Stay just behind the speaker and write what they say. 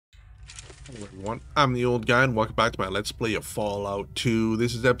Hello everyone, I'm the old guy and welcome back to my Let's Play of Fallout 2.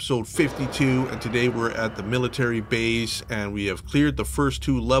 This is episode 52 and today we're at the military base and we have cleared the first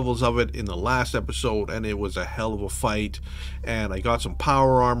two levels of it in the last episode and it was a hell of a fight and I got some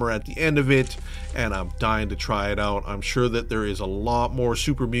power armor at the end of it and I'm dying to try it out. I'm sure that there is a lot more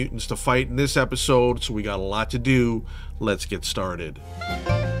super mutants to fight in this episode, so we got a lot to do. Let's get started.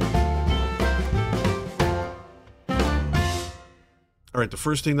 Alright, the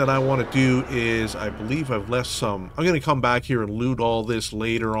first thing that I want to do is, I believe I've left some, I'm going to come back here and loot all this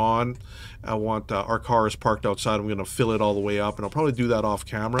later on. I want, our car is parked outside, I'm going to fill it all the way up, and I'll probably do that off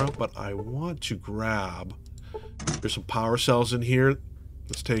camera, but I want to grab, there's some power cells in here.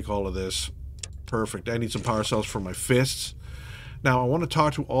 Let's take all of this. Perfect, I need some power cells for my fists. Now, I want to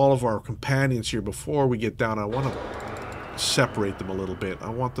talk to all of our companions here before we get down. I want to separate them a little bit.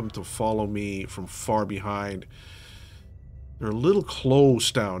 I want them to follow me from far behind. They're a little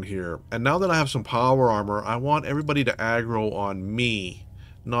close down here. And now that I have some power armor, I want everybody to aggro on me,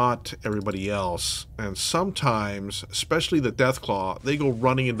 not everybody else. And sometimes, especially the Deathclaw, they go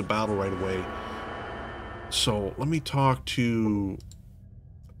running into battle right away. So let me talk to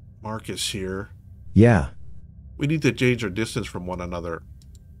Marcus here. Yeah. We need to change our distance from one another.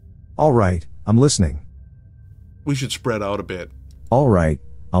 All right, I'm listening. We should spread out a bit. All right,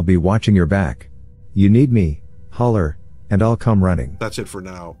 I'll be watching your back. You need me, holler, and I'll come running. That's it for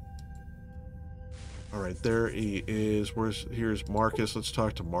now. Alright, there he is. Here's Marcus. Let's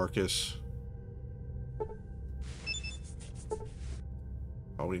talk to Marcus.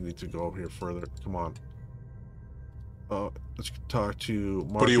 Oh, we need to go over here further. Come on. Let's talk to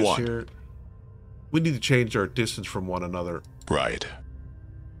Marcus. What do you want? Here. We need to change our distance from one another. Right.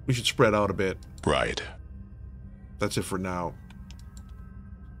 We should spread out a bit. Right. That's it for now.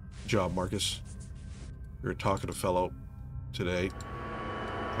 Good job, Marcus. You're a talkative fellow today.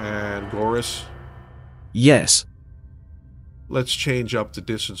 And Goris, Yes. let's change up the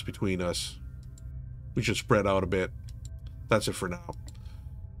distance between us. We should spread out a bit. That's it for now.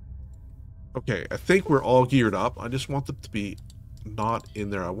 Okay, I think we're all geared up. I just want them to be not in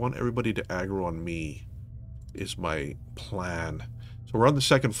there. I want everybody to aggro on me is my plan. So we're on the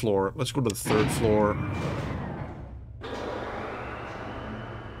second floor. Let's go to the third floor.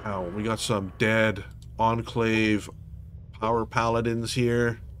 Ow, we got some dead Enclave power paladins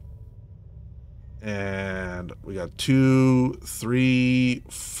here. And we got 2, 3,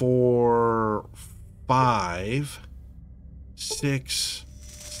 4, 5, 6,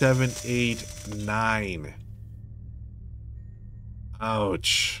 7, 8, 9.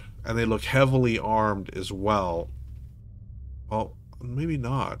 Ouch. And they look heavily armed as well. Well, maybe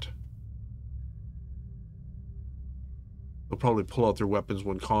not. They'll probably pull out their weapons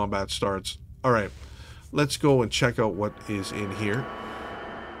when combat starts. Alright, let's go and check out what is in here.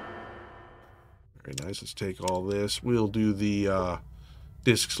 Very nice, let's take all this. We'll do the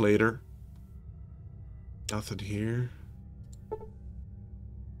discs later. Nothing here.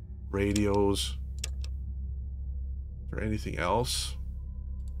 Radios. Is there anything else?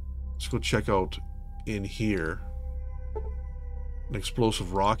 Let's go check out in here. An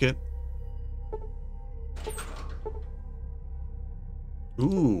explosive rocket.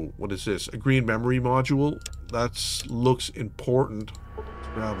 Ooh, what is this? A green memory module? That looks important. Let's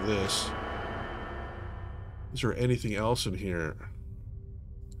grab this. Is there anything else in here?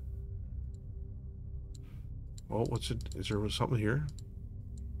 Oh, what's it? Is there something here?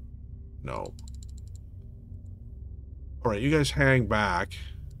 No. Alright, you guys hang back.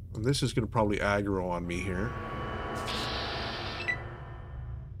 And this is going to probably aggro on me here.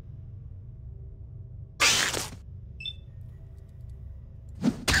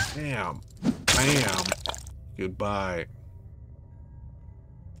 Bam. Bam. Goodbye.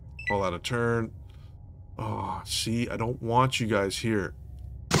 Call out a turn. Oh, see, I don't want you guys here.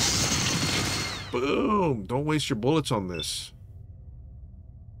 Boom. Don't waste your bullets on this.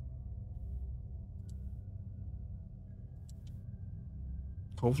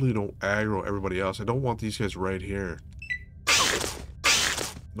 Hopefully don't aggro everybody else. I don't want these guys right here.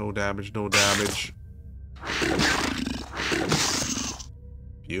 No damage, no damage.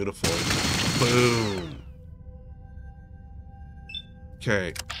 Beautiful. Boom.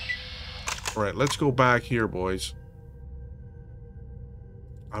 Okay. Alright, let's go back here, boys.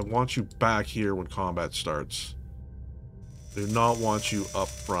 I want you back here when combat starts. I do not want you up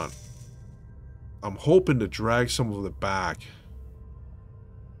front. I'm hoping to drag some of it back.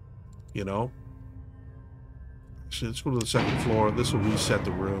 You know? Actually, let's go to the second floor. This will reset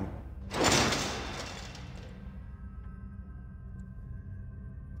the room.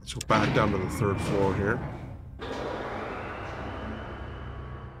 Let's go back down to the third floor here.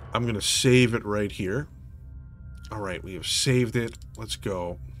 I'm going to save it right here. All right, we have saved it. Let's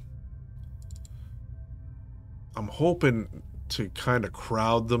go. I'm hoping to kind of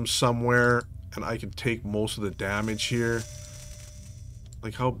crowd them somewhere, and I can take most of the damage here.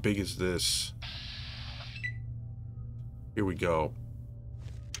 Like, how big is this? Here we go.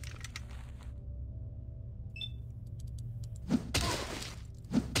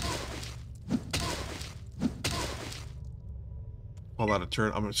 Hold on a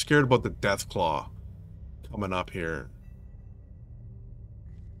turn. I'm scared about the death claw coming up here.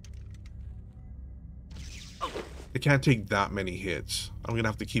 It can't take that many hits. I'm gonna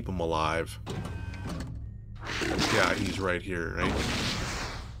have to keep him alive. Yeah, he's right here, right?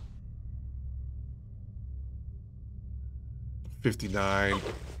 59.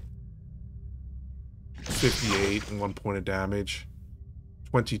 58 and 1 point of damage.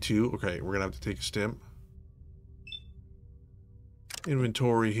 22. Okay, we're gonna have to take a stim.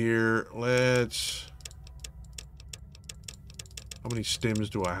 Inventory here. Let's... How many stims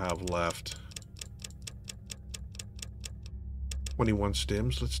do I have left? 21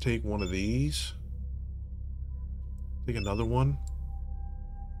 stims. Let's take one of these. Take another one.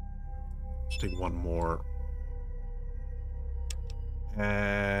 Let's take one more.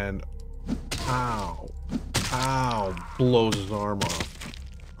 And... Ow. Ow. Blows his arm off.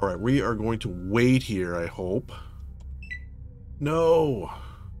 Alright, we are going to wait here, I hope. No!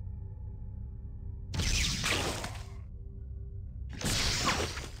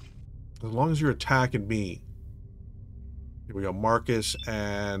 As long as you're attacking me. Here we go, Marcus,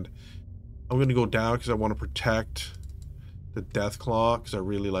 and I'm going to go down because I want to protect the Death Claw, because I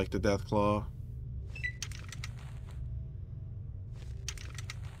really like the Death Claw.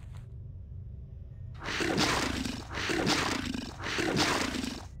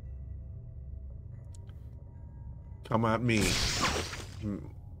 Come at me.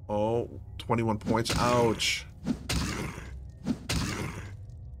 Oh, 21 points. Ouch.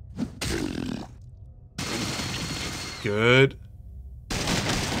 Good.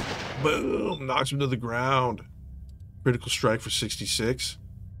 Boom. Knocks him to the ground. Critical strike for 66.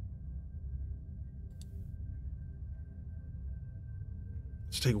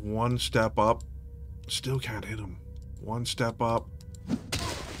 Let's take one step up. Still can't hit him. One step up.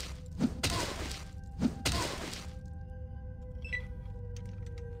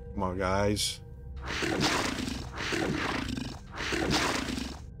 Come on, guys.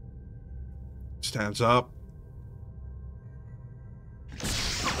 Stands up.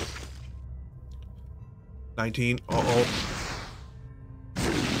 $19. Uh-oh.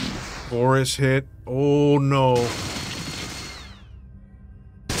 Boris hit. Oh, no.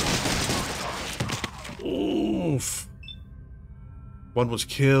 Oof. One was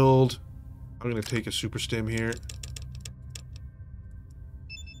killed. I'm going to take a super stim here.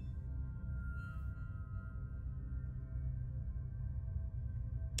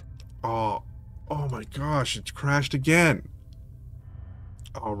 Oh my gosh, it's crashed again.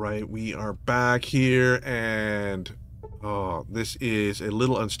 All right, we are back here, and this is a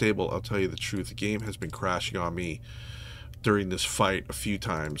little unstable, I'll tell you the truth. The game has been crashing on me during this fight a few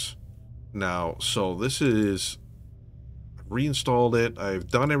times now. So this is... I've reinstalled it. I've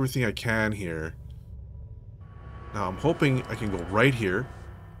done everything I can here. Now I'm hoping I can go right here.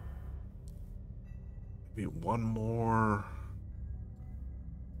 Maybe one more...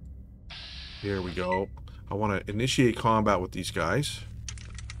 Here we go. I want to initiate combat with these guys.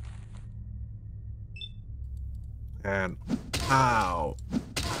 And ow,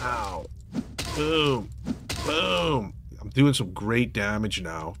 ow, boom, boom. I'm doing some great damage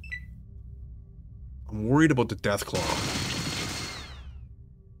now. I'm worried about the Death Claw.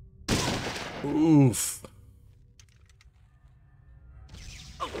 Oof.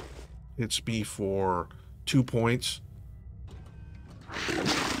 Hits me for 2 points.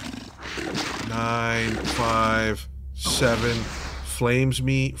 9, 5, 7. Flames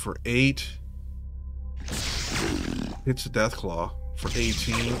me for 8. Hits the Death Claw for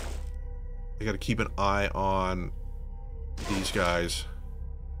 18. I gotta keep an eye on these guys.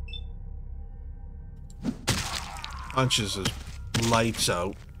 Punches his lights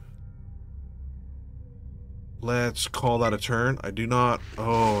out. Let's call that a turn. I do not...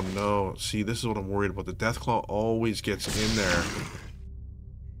 Oh no. See, this is what I'm worried about. The Death Claw always gets in there.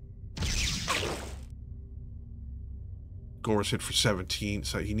 Gore's hit for 17,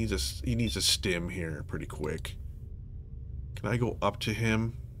 so he needs a stim here pretty quick. Can I go up to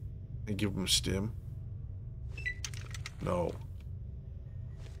him and give him a stim? No.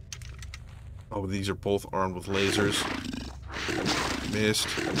 Oh, these are both armed with lasers. Missed.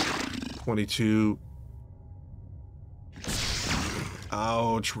 22.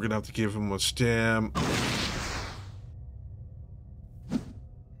 Ouch, we're gonna have to give him a stim.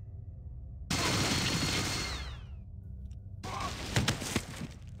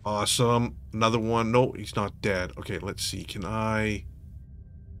 Awesome. Another one. No, he's not dead. Okay, let's see. Can I...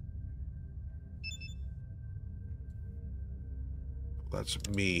 That's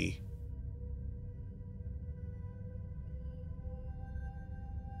me.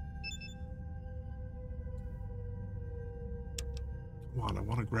 Come on, I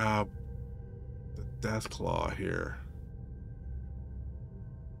want to grab the death claw here.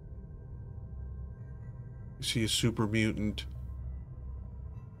 You see a super mutant.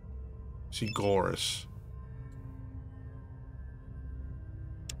 See Gorus.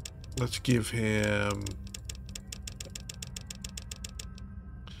 Let's give him...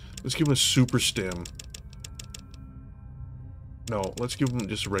 Let's give him a super stim. No, let's give him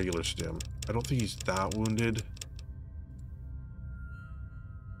just a regular stim. I don't think he's that wounded.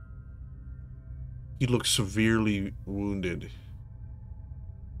 He looks severely wounded.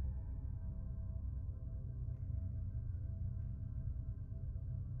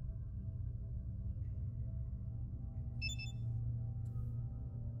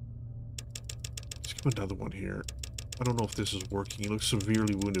 Let's give him another one here. I don't know if this is working. He looks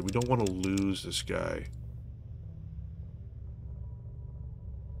severely wounded. We don't want to lose this guy.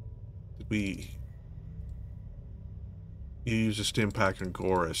 Did we... You use a stim pack on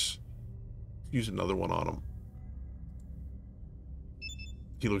Gorus. Use another one on him.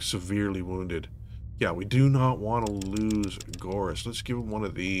 He looks severely wounded. Yeah, we do not want to lose Gorus. Let's give him one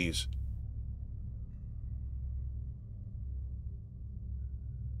of these.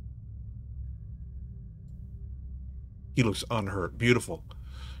 He looks unhurt. Beautiful.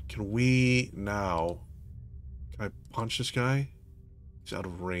 Can we now... Can I punch this guy? He's out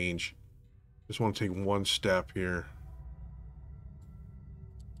of range. Just want to take one step here.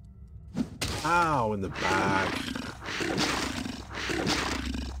 Ow, in the back.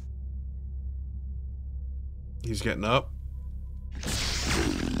 He's getting up.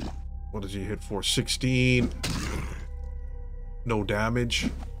 What does he hit for? 16. No damage.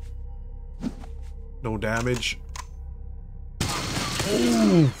 No damage.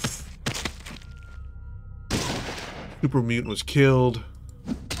 Oof. Super mutant was killed.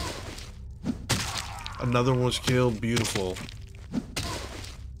 Another one was killed. Beautiful.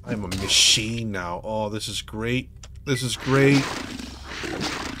 I'm a machine now. Oh, this is great. This is great.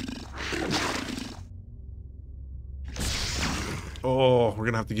 Oh, we're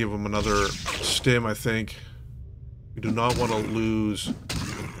gonna have to give him another stim, I think. We do not want to lose.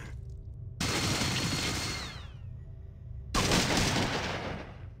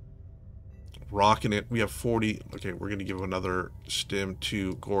 Rocking it. We have 40. Okay, we're gonna give another stim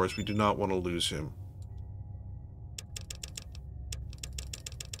to Gorus. We do not want to lose him.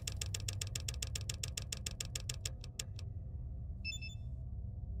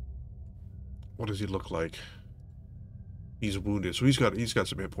 What does he look like? He's wounded, so he's got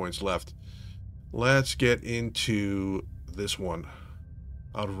some hit points left. Let's get into this one.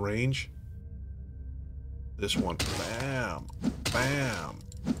 Out of range. This one. Bam. Bam.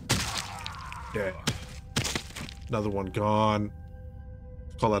 Dead. Another one gone.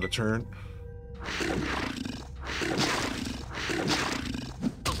 Call that a turn.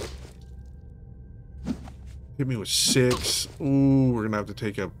 Hit me with 6. Ooh, we're gonna have to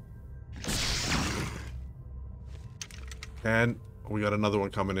take a... And we got another one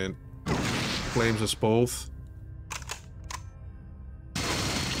coming in. Flames us both.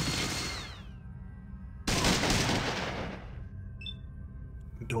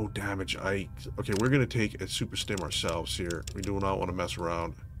 No damage. Okay, we're gonna take a super stim ourselves here. We do not want to mess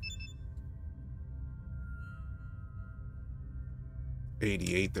around.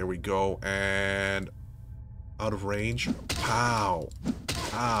 88, there we go. And out of range. Pow.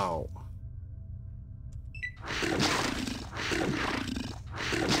 Pow.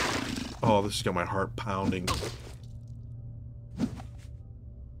 Oh, this has got my heart pounding.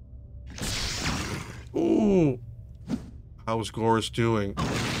 Ooh. How's Gorus doing?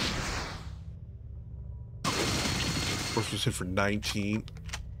 Gorus was hit for 19.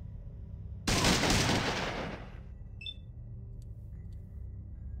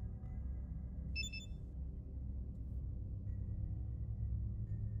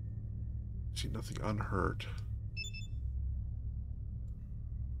 See, nothing unhurt.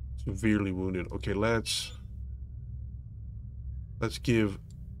 Severely wounded. Okay, let's give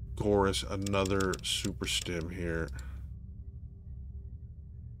Gorus another super stim here.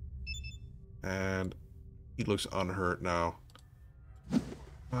 And he looks unhurt now.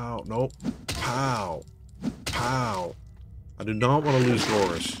 Pow, nope. Pow. Pow. I do not want to lose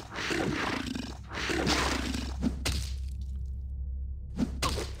Boris.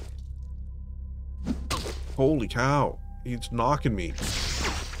 Holy cow. He's knocking me.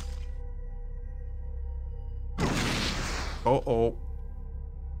 Uh-oh.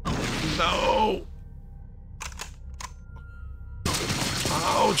 No!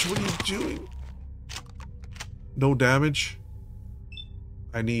 Ouch, what are you doing? No damage?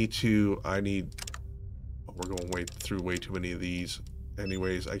 I need... Oh, we're going through way too many of these.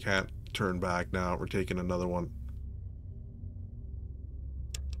 Anyways, I can't turn back now. We're taking another one.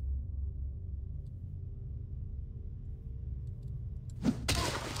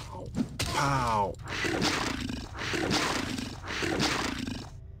 Ow.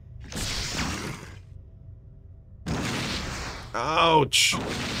 Ouch.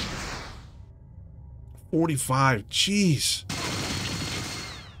 45. Jeez.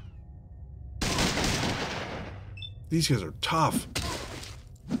 These guys are tough.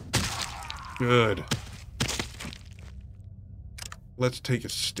 Good. Let's take a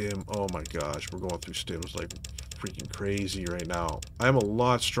stim. Oh my gosh, we're going through stims like freaking crazy right now. I'm a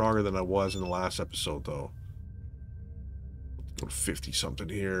lot stronger than I was in the last episode, though. Let's go to 50 something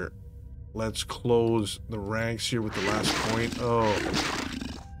here. Let's close the ranks here with the last point. Oh.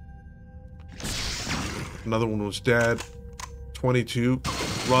 Another one was dead. 22.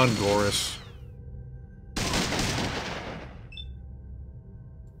 Run, Boris.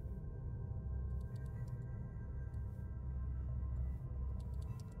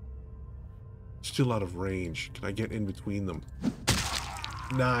 Still out of range. Can I get in between them?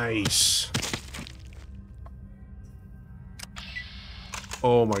 Nice.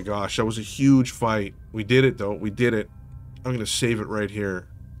 Oh my gosh, that was a huge fight. We did it though. We did it. I'm going to save it right here.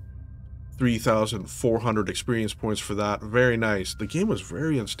 3,400 experience points for that. Very nice. The game was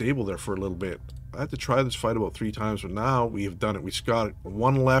very unstable there for a little bit. I had to try this fight about 3 times, but now we have done it. We've got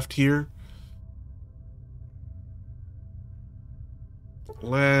one left here.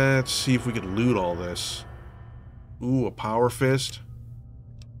 Let's see if we can loot all this. Ooh, a power fist.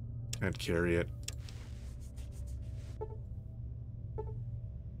 Can't carry it.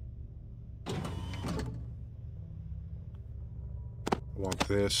 I want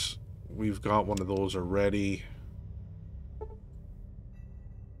this. We've got one of those already.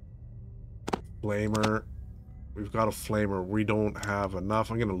 Flamer. We've got a flamer. We don't have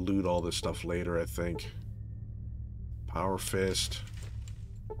enough. I'm going to loot all this stuff later, I think. Power fist.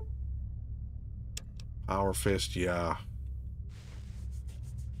 Power fist, yeah.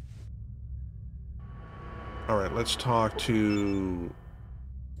 Alright, let's talk to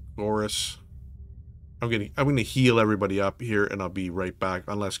Boris. I'm gonna heal everybody up here and I'll be right back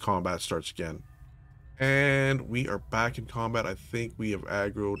unless combat starts again. And we are back in combat. I think we have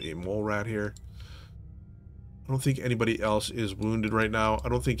aggroed a mole rat here. I don't think anybody else is wounded right now. I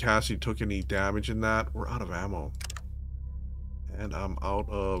don't think Cassie took any damage in that. We're out of ammo. And I'm out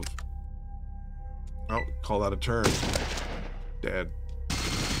of... Oh, call that a turn. Dead.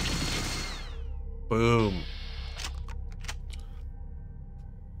 Boom.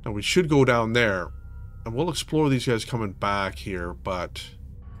 Now we should go down there. And we'll explore these guys coming back here, but...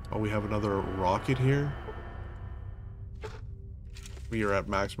 Oh, we have another rocket here? We are at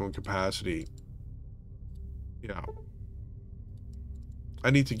maximum capacity. Yeah.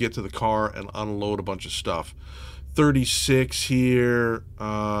 I need to get to the car and unload a bunch of stuff. 36 here.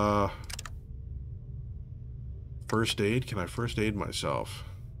 First aid? Can I first aid myself?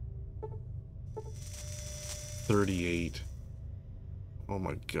 38. Oh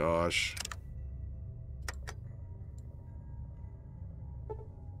my gosh.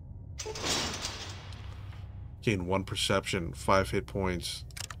 Gain 1 perception, 5 hit points.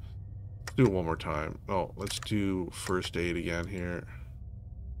 Let's do it one more time. Oh, let's do first aid again here.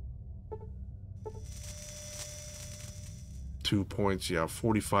 2 points, yeah,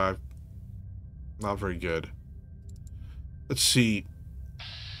 45. Not very good. Let's see.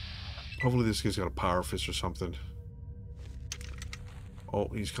 Hopefully this guy's got a power fist or something. Oh,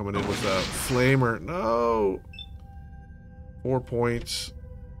 he's coming in with a flamer. No! 4 points.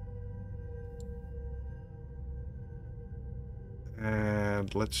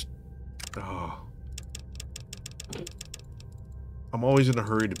 And let's... Oh. I'm always in a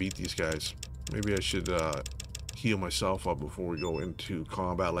hurry to beat these guys. Maybe I should heal myself up before we go into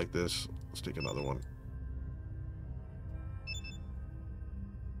combat like this. Let's take another one.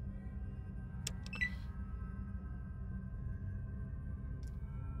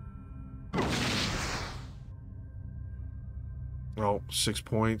 Oh, 6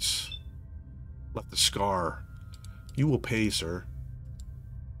 points. Left the scar. You will pay, sir.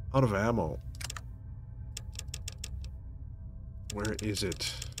 Out of ammo. Where is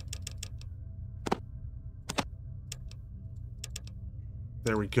it?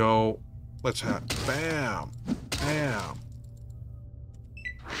 There we go. Let's have... Bam! Bam!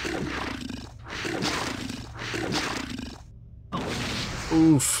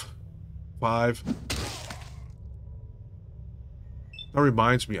 Oof. 5. That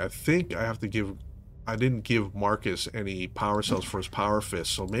reminds me, I think I have to give... I didn't give Marcus any power cells for his power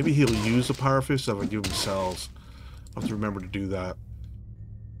fist, so maybe he'll use the power fist if I give him cells. I'll have to remember to do that.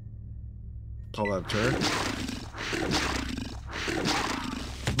 Call that a turn.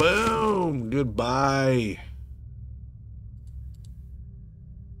 Boom! Goodbye.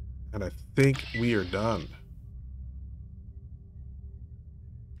 And I think we are done.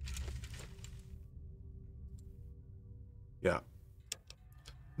 Yeah.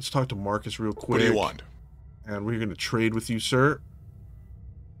 Let's talk to Marcus real quick. What do you want? And we're going to trade with you, sir.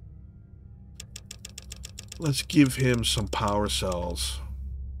 Let's give him some power cells.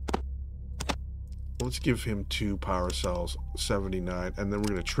 Let's give him 2 power cells, 79, and then we're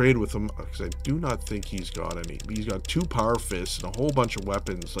going to trade with him, because I do not think he's got any. He's got 2 power fists and a whole bunch of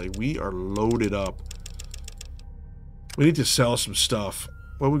weapons. Like, we are loaded up. We need to sell some stuff.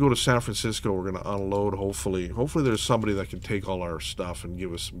 When we go to San Francisco, we're going to unload, hopefully. Hopefully there's somebody that can take all our stuff and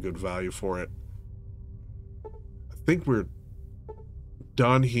give us some good value for it. I think we're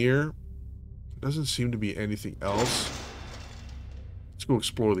done here. Doesn't seem to be anything else. Let's go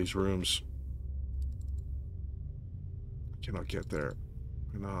explore these rooms. Cannot get there.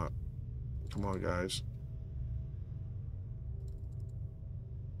 Why not? Come on, guys.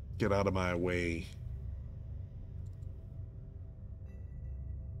 Get out of my way.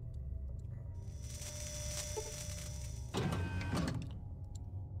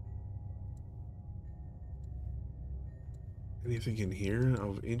 Anything in here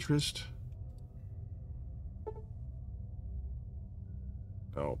of interest?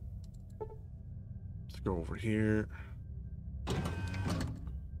 No. Let's go over here.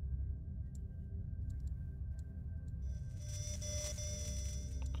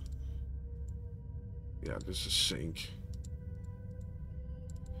 Yeah, this is sink.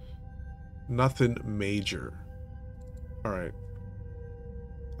 Nothing major. Alright.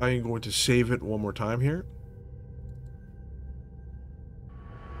 I am going to save it one more time here.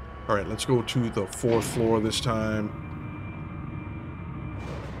 Alright, let's go to the 4th floor this time.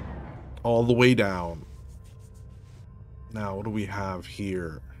 All the way down. Now, what do we have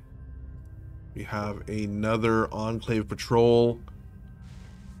here? We have another Enclave patrol.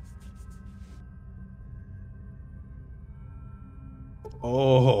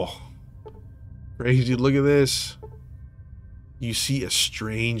 Oh, crazy. Look at this. You see a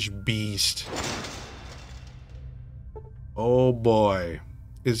strange beast. Oh boy.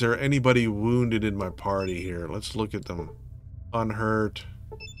 Is there anybody wounded in my party here? Let's look at them. Unhurt.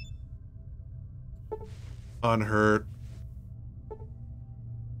 Unhurt.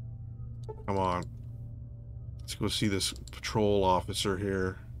 Come on. Let's go see this patrol officer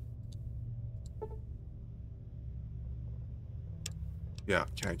here. Yeah,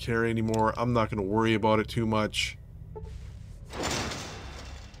 can't carry anymore. I'm not going to worry about it too much.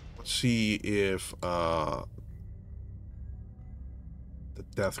 Let's see if the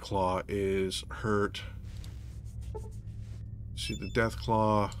Deathclaw is hurt. See the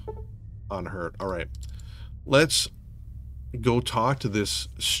Deathclaw. Unhurt. Alright. Let's go talk to this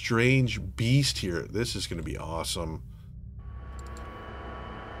strange beast here. This is going to be awesome.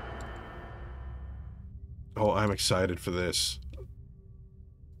 Oh, I'm excited for this.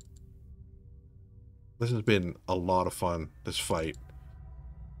 This has been a lot of fun, this fight.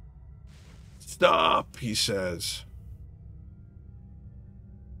 Stop, he says.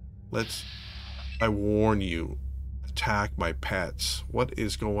 Let's... I warn you. Attack my pets. What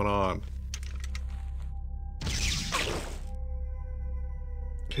is going on?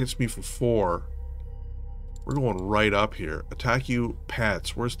 Hits me for 4. We're going right up here. Attack you,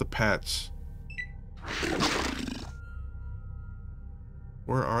 pets. Where's the pets?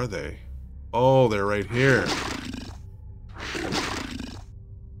 Where are they? Oh, they're right here.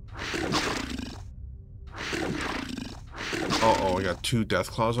 Uh-oh, I got 2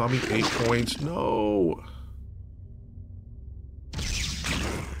 Deathclaws on me. 8 points. No.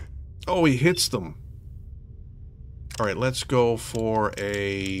 Oh, he hits them. Alright, let's go for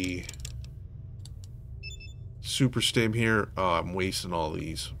a super stim here. Oh, I'm wasting all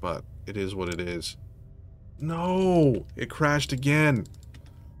these, but it is what it is. No! It crashed again.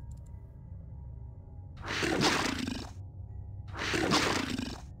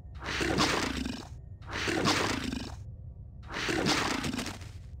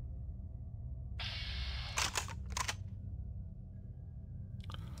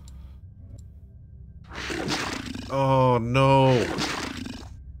 Oh, no.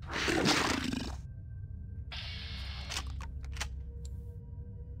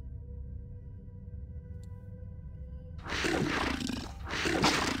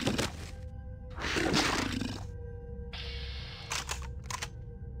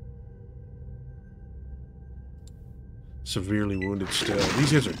 Severely wounded still.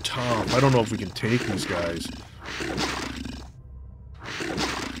 These guys are tough. I don't know if we can take these guys.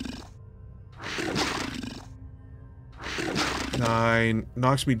 Nine.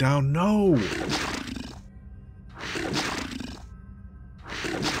 Knocks me down. No!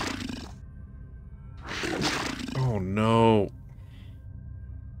 Oh, no.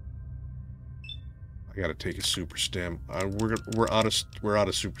 I gotta take a super stim. We're out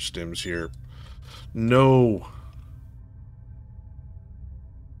of super stims here. No.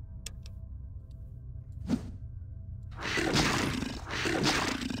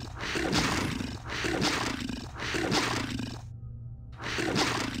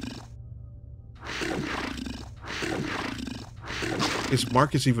 Is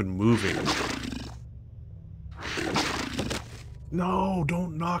Marcus even moving? No,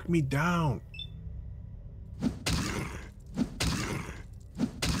 don't knock me down.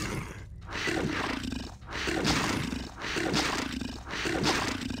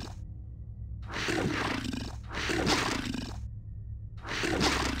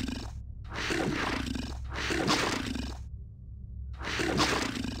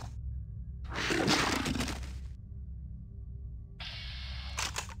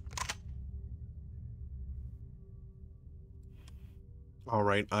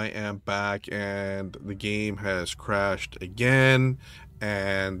 Alright, I am back and the game has crashed again,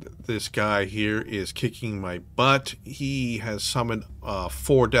 and this guy here is kicking my butt. He has summoned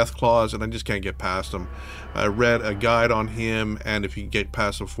 4 death claws and I just can't get past him. I read a guide on him, and if you get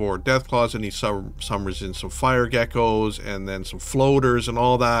past the 4 death claws, and he summons in some fire geckos and then some floaters and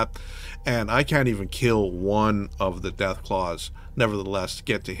all that, and I can't even kill one of the death claws. Nevertheless, to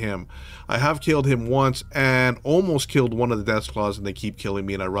get to him, I have killed him once and almost killed one of the death claws, and they keep killing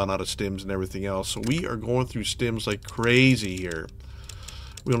me and I run out of stims and everything else. So we are going through stims like crazy here.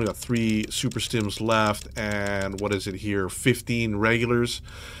 We only got 3 super stims left, and what is it here, 15 regulars.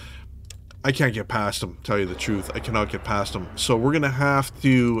 I can't get past them, tell you the truth. I cannot get past them. So we're gonna have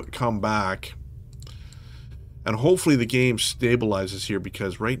to come back, and hopefully the game stabilizes here,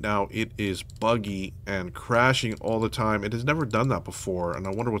 because right now it is buggy and crashing all the time. It has never done that before, and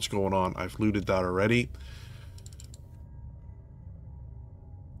I wonder what's going on. I've looted that already.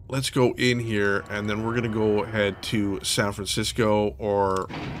 Let's go in here, and then we're going to go ahead to San Francisco, or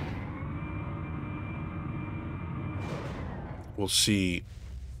we'll see.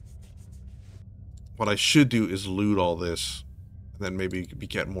 What I should do is loot all this, and then maybe be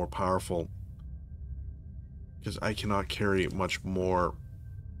getting more powerful, because I cannot carry much more.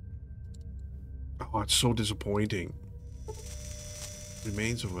 Oh, it's so disappointing.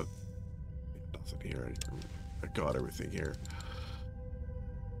 Remains of a... Nothing here. I got everything here.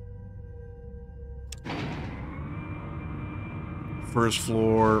 First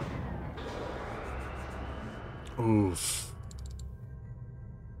floor. Oof.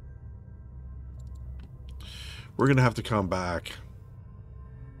 We're gonna have to come back.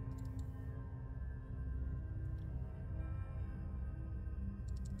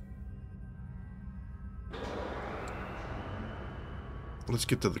 Let's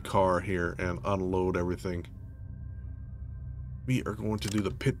get to the car here and unload everything. We are going to do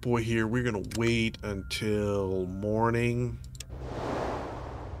the pit boy here. We're going to wait until morning.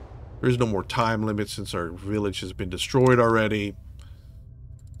 There's no more time limit since our village has been destroyed already.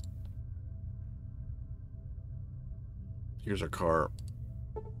 Here's our car.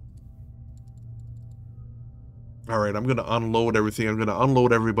 Alright, I'm going to unload everything. I'm going to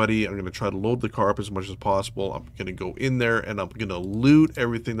unload everybody. I'm going to try to load the car up as much as possible. I'm going to go in there and I'm going to loot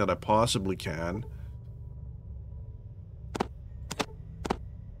everything that I possibly can.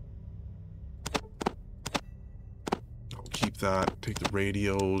 I'll keep that. Take the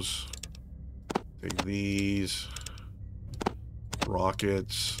radios. Take these.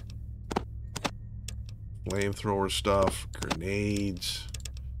 Rockets. Flamethrower stuff. Grenades.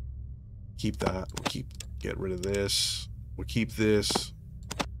 Keep that. We'll keep... Get rid of this. We'll keep this.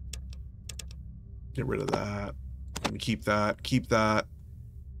 Get rid of that. Let me keep that. Keep that.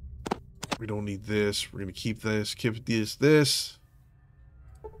 We don't need this. We're going to keep this. Keep this.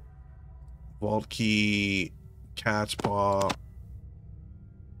 Vault key. Cat's paw.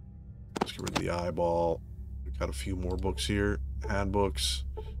 Let's get rid of the eyeball. We've got a few more books here. Handbooks.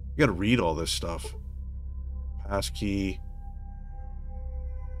 You got to read all this stuff. Passkey.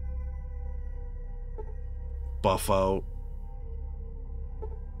 buff out.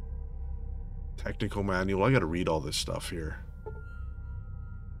 Technical manual. I gotta read all this stuff here.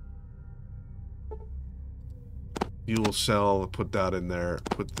 Fuel cell, put that in there.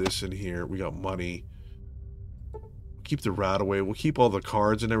 Put this in here. We got money. Keep the rat away. We'll keep all the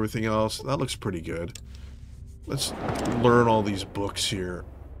cards and everything else. That looks pretty good. Let's learn all these books here.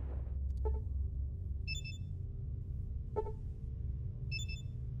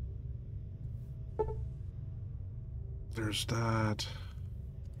 There's that.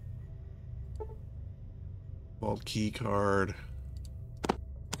 Vault key card.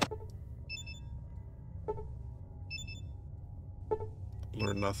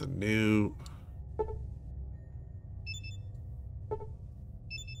 Learn nothing new.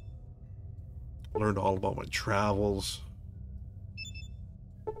 Learned all about my travels.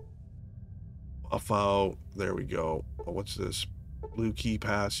 Buff out. There we go. Oh, what's this? Blue key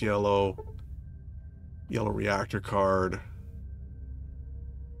pass, yellow. Yellow reactor card.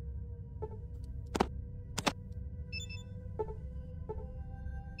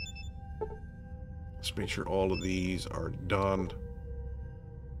 Let's make sure all of these are done.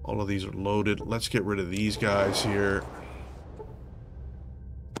 All of these are loaded. Let's get rid of these guys here.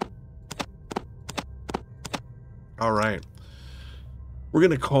 All right. We're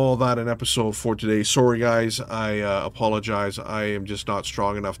going to call that an episode for today. Sorry, guys. I apologize. I am just not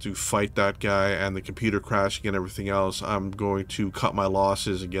strong enough to fight that guy and the computer crashing and everything else. I'm going to cut my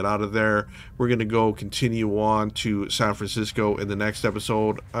losses and get out of there. We're going to go continue on to San Francisco in the next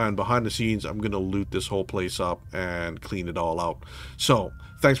episode. And behind the scenes, I'm going to loot this whole place up and clean it all out. So,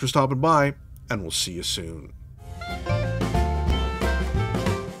 thanks for stopping by, and we'll see you soon.